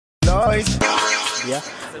voice. Yeah.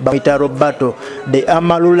 Bamita Roberto, the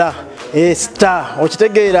Amalula, a star.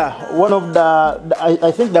 Ochitegeera, one of the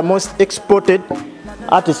I think the most exported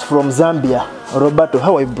artist from Zambia. Roberto,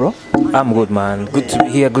 how are you, bro? I'm good, man. Good to be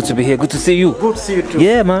here. Good to be here. Good to see you. Good to see you too.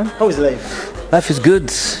 Yeah, man. How is life? Life is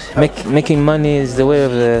good. Making money is the way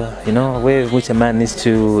of way which a man needs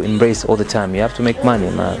to embrace all the time. You have to make money,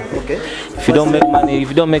 man. Okay. If you don't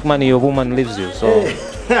make money, your woman leaves you. So.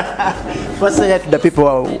 First, say hi to the people who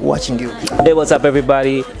are watching you. Hey, what's up,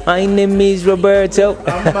 everybody? My name is Roberto.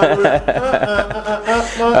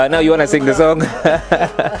 Now you wanna sing the song?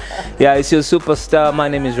 Yeah, it's your superstar. My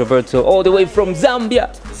name is Roberto, all the way from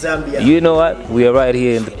Zambia. Zambia. You know what? We are right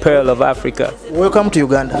here in the pearl of Africa. Welcome to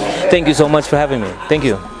Uganda. Thank you so much for having me. Thank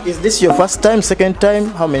you. Is this your first time, second time?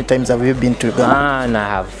 How many times have you been to Uganda? And I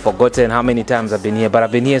have forgotten how many times I've been here, but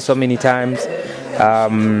I've been here so many times.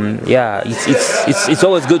 Yeah, it's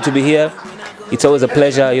always good to be here. It's always a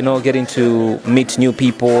pleasure, getting to meet new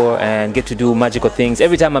people and get to do magical things.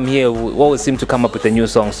 Every time I'm here, we always seem to come up with a new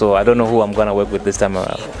song, so I don't know who I'm going to work with this time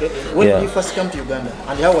around. Okay. When did you first come to Uganda,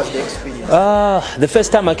 and how was the experience? The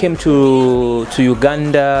first time I came to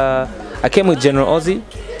Uganda, I came with General Ozzy.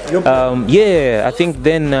 Yeah, I think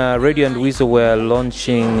then Radio and Weasel were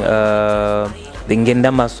launching the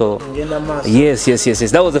Ngendamaso. Yes.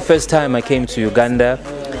 That was the first time I came to Uganda.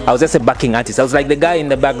 I was just a backing artist. I was like the guy in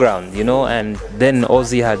the background, and then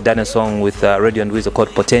Ozzy had done a song with Radio and Weasel called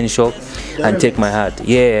Potential and Take My Heart.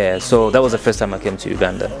 Yeah, so that was the first time I came to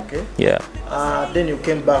Uganda. Okay. Yeah. Then you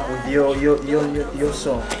came back with your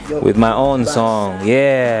song. With my own song.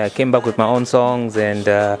 Yeah, I came back with my own songs, and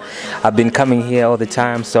I've been coming here all the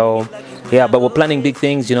time. So, yeah, but we're planning big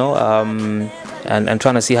things, and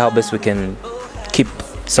trying to see how best we can keep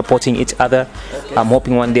supporting each other. Okay. I'm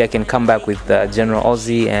hoping one day I can come back with General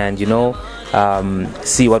Ozzy and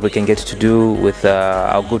see what we can get to do with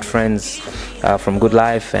our good friends from Good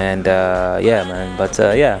Life, and yeah, man. But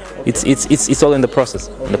yeah, it's all in the process,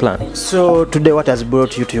 in the plan. So today, what has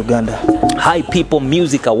brought you to Uganda? Hi People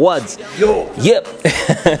Music Awards. Yo. Yep.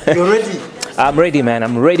 You ready? I'm ready, man.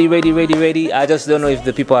 I'm ready. I just don't know if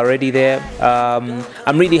the people are ready there.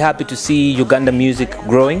 I'm really happy to see Uganda music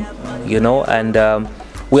growing, and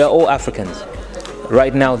we are all Africans.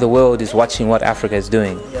 Right now, the world is watching what Africa is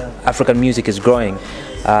doing. Yeah. African music is growing,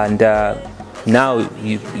 and now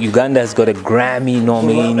Uganda has got a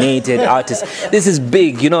Grammy-nominated artist. This is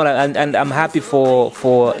big, and I'm happy for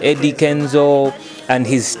Eddie Kenzo and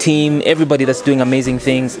his team, everybody that's doing amazing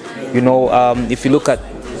things. If you look at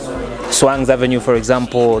Swang's Avenue, for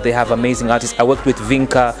example, they have amazing artists. I worked with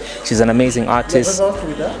Vinka. She's an amazing artist.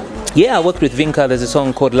 Yeah, I worked with Vinka. There's a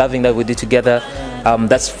song called Loving that we did together.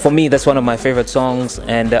 For me, that's one of my favorite songs,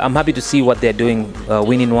 and I'm happy to see what they're doing.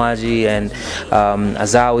 Wine Nwagi and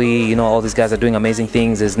Azawi, all these guys are doing amazing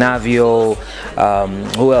things. There's Navio,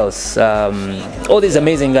 who else? All these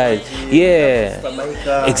amazing guys.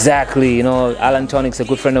 Yeah, exactly. Alan Tonic's a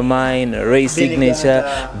good friend of mine. Ray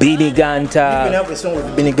Signature, Bini Ganta. You can have a song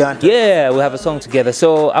with Bini Ganta. Yeah, we have a song together.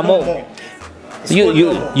 So I'm all.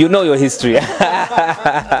 You know your history.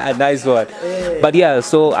 Nice one. But yeah,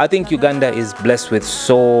 so I think Uganda is blessed with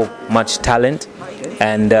so much talent,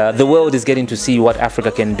 and the world is getting to see what Africa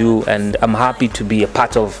can do, and I'm happy to be a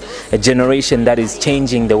part of a generation that is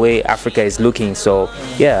changing the way Africa is looking. So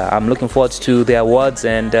yeah, I'm looking forward to the awards,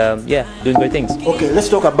 and yeah, doing great things. Okay, let's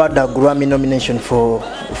talk about the Grammy nomination for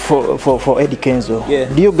Eddie Kenzo. Yeah.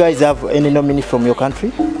 Do you guys have any nominee from your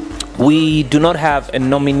country? We do not have a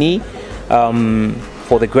nominee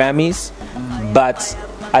for the Grammys, but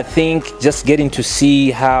I think just getting to see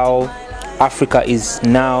how Africa is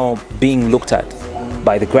now being looked at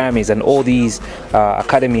by the Grammys and all these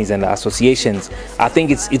academies and associations, I think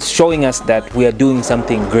it's showing us that we are doing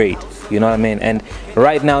something great. You know what I mean? And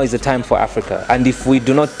right now is the time for Africa. And if we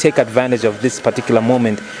do not take advantage of this particular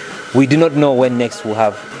moment, we do not know when next we'll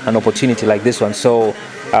have an opportunity like this one. So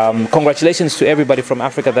congratulations to everybody from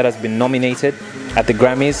Africa that has been nominated at the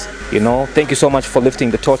Grammys. Thank you so much for lifting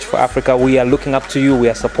the torch for Africa. We are looking up to you, we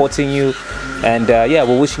are supporting you, and yeah,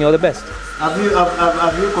 we're wishing you all the best. Have you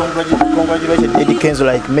congratulated Eddie Kenzo,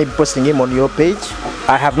 like maybe posting him on your page?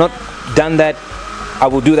 I have not done that. I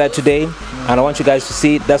will do that today, and I want you guys to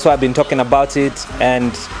see it. That's why I've been talking about it.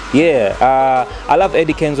 And yeah, I love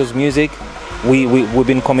Eddie Kenzo's music. We've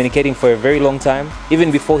been communicating for a very long time.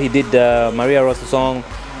 Even before he did the Maria Rosa song,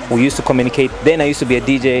 we used to communicate. Then I used to be a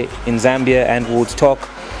DJ in Zambia, and we would talk.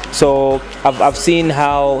 So I've seen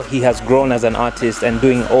how he has grown as an artist and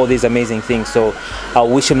doing all these amazing things. So I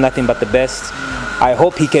wish him nothing but the best. I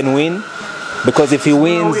hope he can win, because if he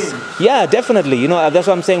wins, yeah, definitely. That's what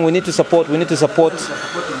I'm saying. We need to support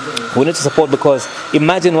We need to support because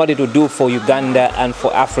imagine what it would do for Uganda and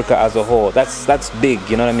for Africa as a whole. That's big,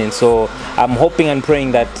 you know what I mean? So I'm hoping and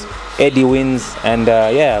praying that Eddie wins, and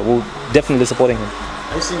yeah, we'll definitely supporting him.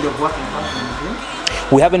 Are you seeing your working partner with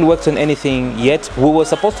him? We haven't worked on anything yet. We were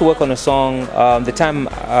supposed to work on a song the time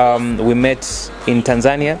we met in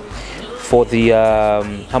Tanzania for the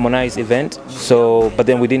Harmonize event. So, but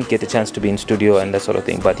then we didn't get a chance to be in studio and that sort of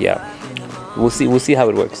thing. But yeah, we'll see how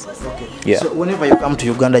it works. Okay. Yeah. So whenever you come to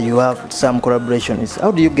Uganda, you have some collaborations.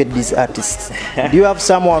 How do you get these artists? Do you have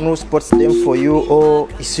someone who spots them for you, or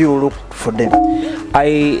is you look for them?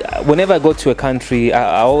 Whenever I go to a country,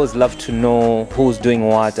 I always love to know who's doing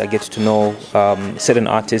what. I get to know certain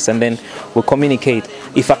artists, and then we'll communicate.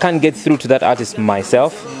 If I can't get through to that artist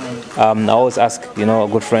myself, I always ask, you know,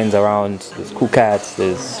 good friends around. There's Cool Cats,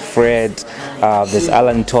 there's Fred, there's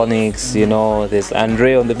Alan Tonics, you know, there's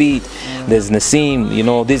Andre on the beat, there's Nassim. You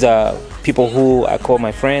know, these are people who I call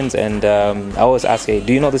my friends, and I always ask, hey,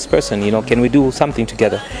 do you know this person? You know, can we do something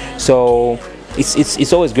together? So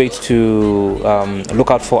it's always great to look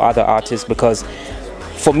out for other artists, because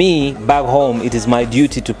for me back home it is my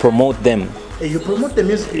duty to promote them. You promote the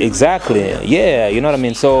music. Exactly. Yeah, you know what I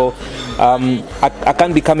mean. So I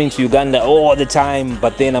can't be coming to Uganda all the time,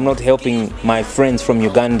 but then I'm not helping my friends from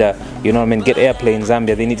Uganda, you know what I mean, get airplay in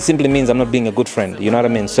Zambia. It simply means I'm not being a good friend, you know what I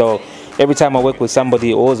mean. So every time I work with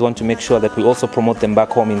somebody, I always want to make sure that we also promote them back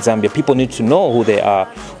home in Zambia. People need to know who they are,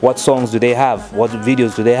 what songs do they have, what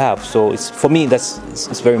videos do they have. So for me,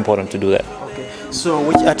 it's very important to do that. Okay. So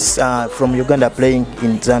which artists are from Uganda playing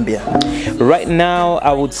in Zambia? Right now,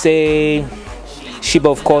 I would say Shiba,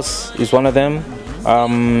 of course, is one of them.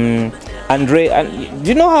 Andre, do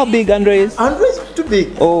you know how big Andre is? Andre is too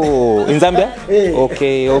big. Oh, in Zambia? Hey.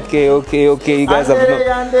 Okay. You guys have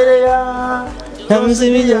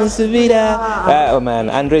oh man,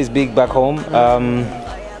 Andre is big back home.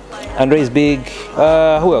 Andre is big.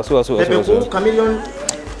 Who else? Chameleon.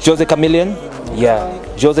 Jose Chameleon. Yeah,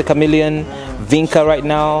 Jose Chameleon. Vinka right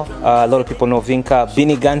now. A lot of people know Vinka.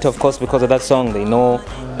 Bini Ganta, of course, because of that song. They know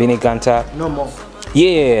Bini Ganta. No more.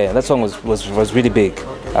 Yeah, that song was really big.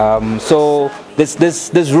 So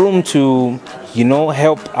there's room to, you know,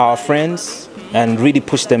 help our friends and really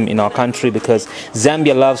push them in our country, because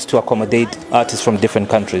Zambia loves to accommodate artists from different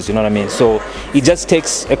countries, you know what I mean? So it just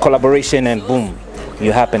takes a collaboration and boom,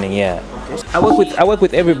 you're happening, yeah. I work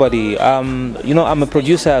with everybody. You know, I'm a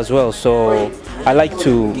producer as well, so I like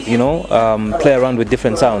to, you know, play around with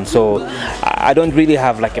different sounds. So I don't really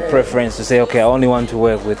have like a preference to say, okay, I only want to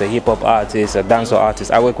work with a hip-hop artist, a dancehall artist.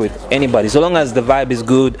 I work with anybody, so long as the vibe is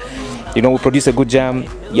good, you know, we produce a good jam.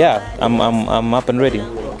 Yeah, I'm up and ready.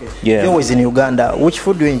 Okay. Yeah. You're always in Uganda. Which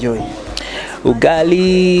food do you enjoy?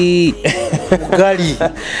 Ugali. Ugali.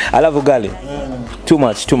 I love ugali. Too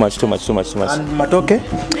much. And matoke?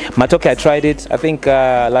 Matoke, I tried it. I think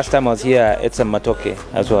last time I was here, it's a matoke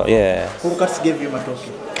as well. Yeah. Who gave you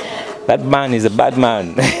matoke? That man is a bad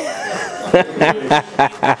man.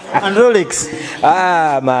 And Rolex?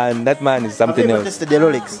 Ah man, that man is something else. Have you tested the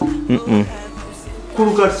Rolex?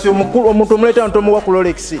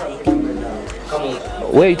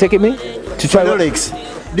 Where are you taking me? To try Rolex.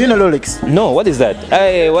 Do you know Rolex? No, what is that?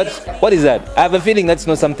 Hey, what is that? I have a feeling that's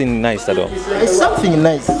not something nice at all. It's something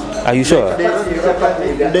nice. Are you sure? A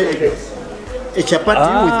chapati with eggs.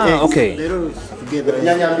 Okay. They roll together.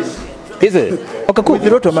 Is it? Okay, cool. With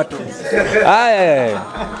raw tomatoes. Yeah.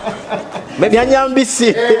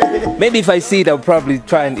 Maybe if I see it, I'll probably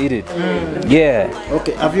try and eat it. Yeah.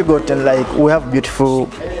 Okay. Have you gotten, like, we have beautiful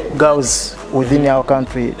girls within our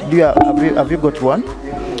country. Have you got one?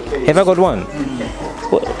 Have I got one?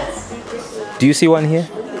 Do you see one here?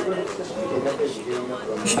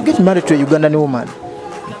 You should get married to a Ugandan woman.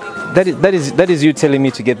 That is you telling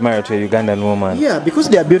me to get married to a Ugandan woman. Yeah, because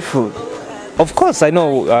they are beautiful. Of course, I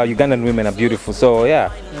know Ugandan women are beautiful. So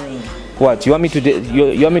yeah. What you want me to do?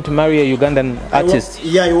 You want me to marry a Ugandan artist?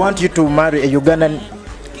 Yeah, I want you to marry a Ugandan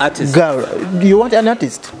artist girl. Do you want an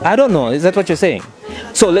artist? I don't know. Is that what you're saying?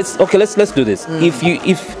 So let's do this.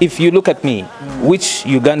 If you look at me, which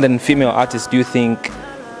Ugandan female artist do you think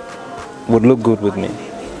would look good with me?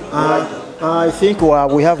 I think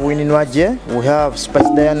we have Wine Nwagi, we have Spice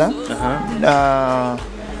Diana,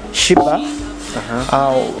 Shiba,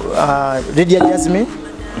 Lydia Jasmine.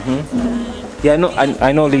 Yeah,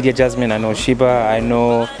 I know Lydia Jasmine, I know Shiba, I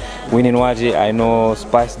know Wine Nwagi, I know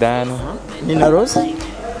Spice Diana. Nina Rose?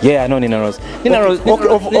 Yeah, I know Nina Rose. Nina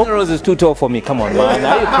Rose is too tall for me. Come on, man.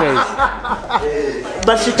 Are you crazy?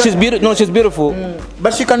 But she's beautiful. No, she's beautiful.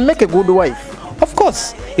 But she can make a good wife. Of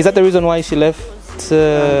course. Is that the reason why she left? You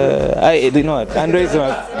know what?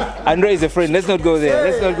 Andre is a friend. Let's not go there.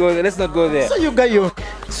 Let's not go there. So you got your.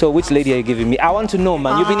 So which lady are you giving me? I want to know,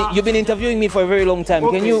 man. You've been interviewing me for a very long time.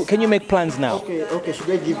 Okay. Can you make plans now? Okay. Should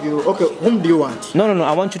I give you? Okay, whom do you want? No.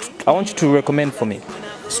 I want you to recommend for me.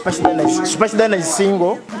 Spicy is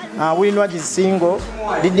single. Wine Nwagi is single.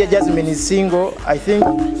 DJ Jasmine is single. I think.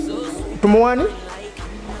 Tumuwani?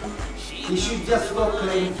 You should just go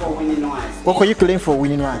claim for Wine Nwagi. What can you claim for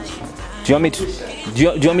Wine Nwagi? Do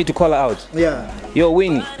you want me to call her out? Yeah. Yo,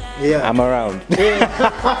 Winnie. Yeah. I'm around.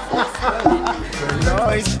 No,